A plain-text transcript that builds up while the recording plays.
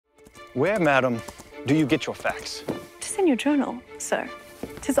Where, madam, do you get your facts? Tis in your journal, sir.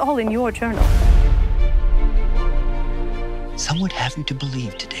 Tis all in your journal. Some would have you to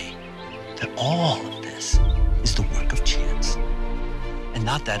believe today that all of this is the work of chance and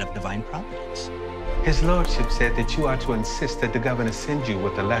not that of divine providence. His lordship said that you are to insist that the governor send you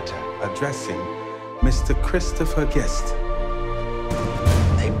with a letter addressing Mr. Christopher Guest.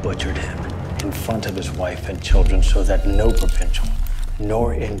 They butchered him in front of his wife and children so that no provincial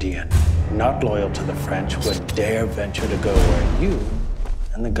nor Indian not loyal to the French would dare venture to go where you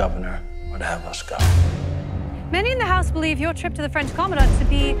and the governor would have us go. Many in the House believe your trip to the French Commandant to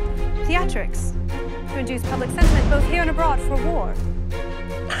be theatrics, to induce public sentiment both here and abroad for war.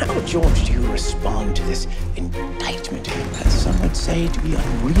 How, George, do you respond to this indictment that some would say to be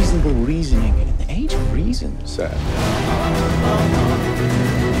unreasonable reasoning in the age of reason, sir?